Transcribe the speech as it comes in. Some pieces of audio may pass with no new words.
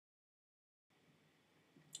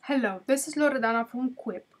Hello, this is Loredana from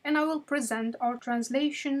Quip, and I will present our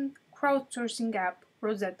translation crowdsourcing app,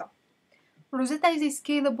 Rosetta. Rosetta is a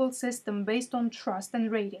scalable system based on trust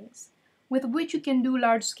and ratings, with which you can do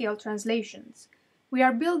large-scale translations. We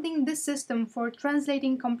are building this system for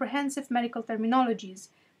translating comprehensive medical terminologies,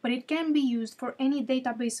 but it can be used for any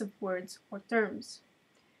database of words or terms.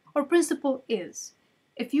 Our principle is,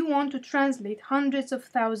 if you want to translate hundreds of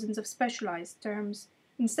thousands of specialized terms,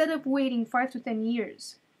 instead of waiting 5 to 10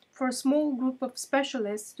 years, for a small group of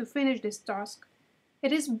specialists to finish this task,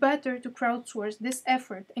 it is better to crowdsource this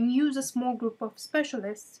effort and use a small group of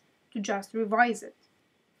specialists to just revise it.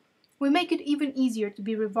 We make it even easier to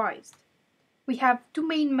be revised. We have two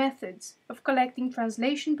main methods of collecting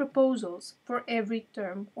translation proposals for every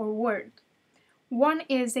term or word. One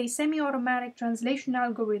is a semi-automatic translation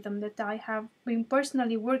algorithm that I have been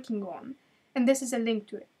personally working on, and this is a link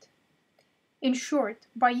to it. In short,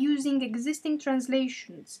 by using existing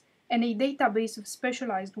translations and a database of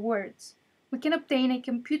specialized words, we can obtain a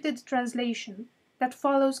computed translation that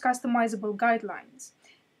follows customizable guidelines.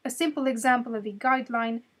 A simple example of a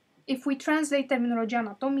guideline: if we translate Terminologia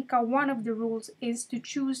Anatomica, one of the rules is to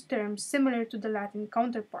choose terms similar to the Latin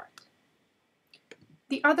counterpart.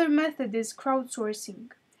 The other method is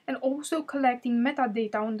crowdsourcing, and also collecting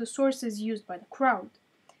metadata on the sources used by the crowd.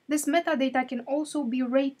 This metadata can also be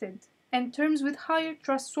rated, and terms with higher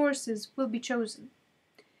trust sources will be chosen.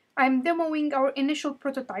 I am demoing our initial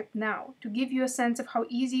prototype now to give you a sense of how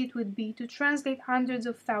easy it would be to translate hundreds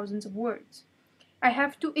of thousands of words. I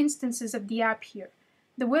have two instances of the app here: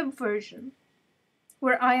 the web version,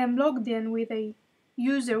 where I am logged in with a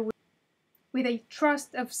user with a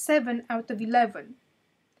trust of 7 out of 11,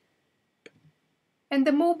 and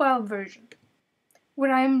the mobile version,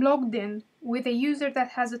 where I am logged in with a user that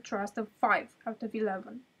has a trust of 5 out of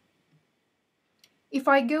 11. If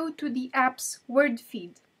I go to the app's word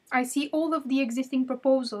feed, I see all of the existing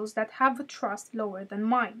proposals that have a trust lower than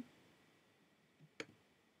mine.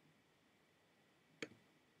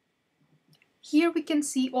 Here we can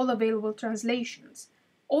see all available translations.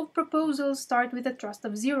 All proposals start with a trust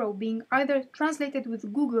of 0, being either translated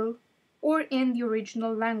with Google or in the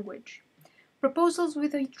original language. Proposals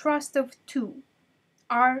with a trust of 2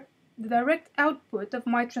 are the direct output of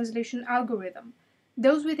my translation algorithm.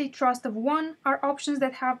 Those with a trust of 1 are options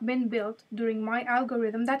that have been built during my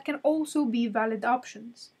algorithm that can also be valid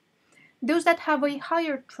options. Those that have a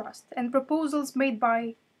higher trust and proposals made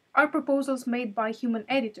by human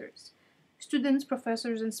editors, students,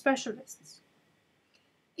 professors, and specialists.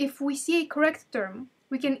 If we see a correct term,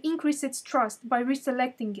 we can increase its trust by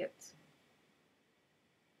reselecting it.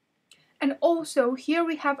 And also, here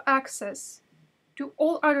we have access to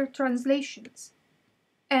all other translations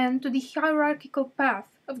and to the hierarchical path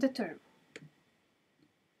of the term.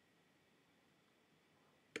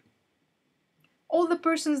 All the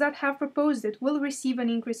persons that have proposed it will receive an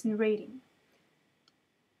increase in rating.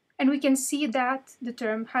 And we can see that the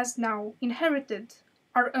term has now inherited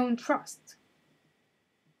our own trust.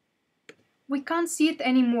 We can't see it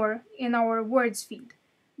anymore in our words feed,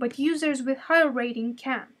 but users with higher rating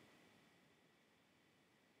can.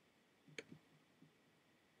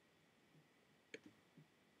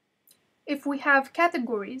 If we have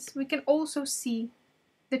categories, we can also see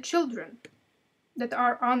the children that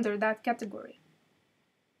are under that category.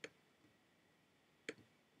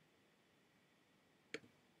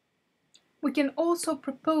 We can also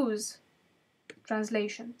propose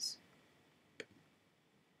translations.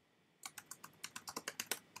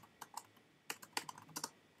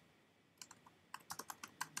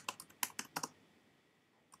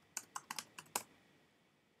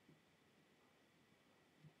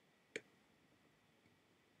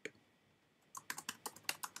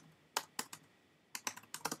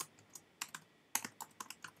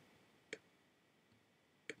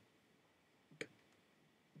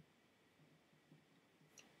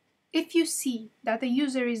 If you see that the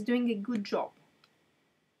user is doing a good job,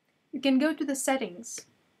 you can go to the settings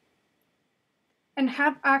and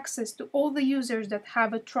have access to all the users that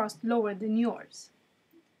have a trust lower than yours.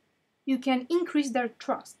 You can increase their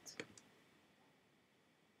trust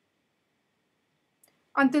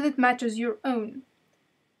until it matches your own.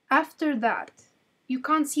 After that, you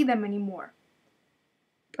can't see them anymore.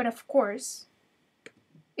 But of course,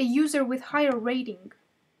 a user with higher rating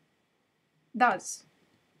does.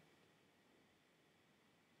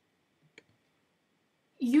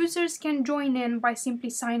 Users can join in by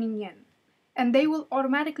simply signing in, and they will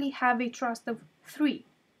automatically have a trust of 3.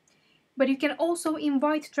 But you can also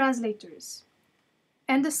invite translators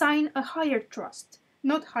and assign a higher trust,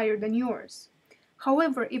 not higher than yours.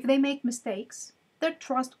 However, if they make mistakes, their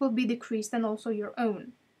trust will be decreased and also your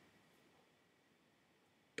own.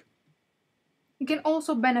 You can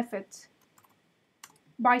also benefit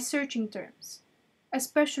by searching terms,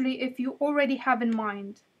 especially if you already have in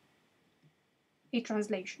mind a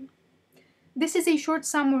translation. This is a short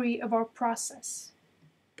summary of our process.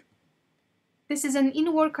 This is an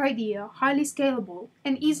in-work idea, highly scalable,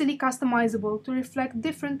 and easily customizable to reflect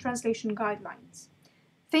different translation guidelines.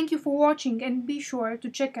 Thank you for watching, and be sure to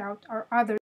check out our other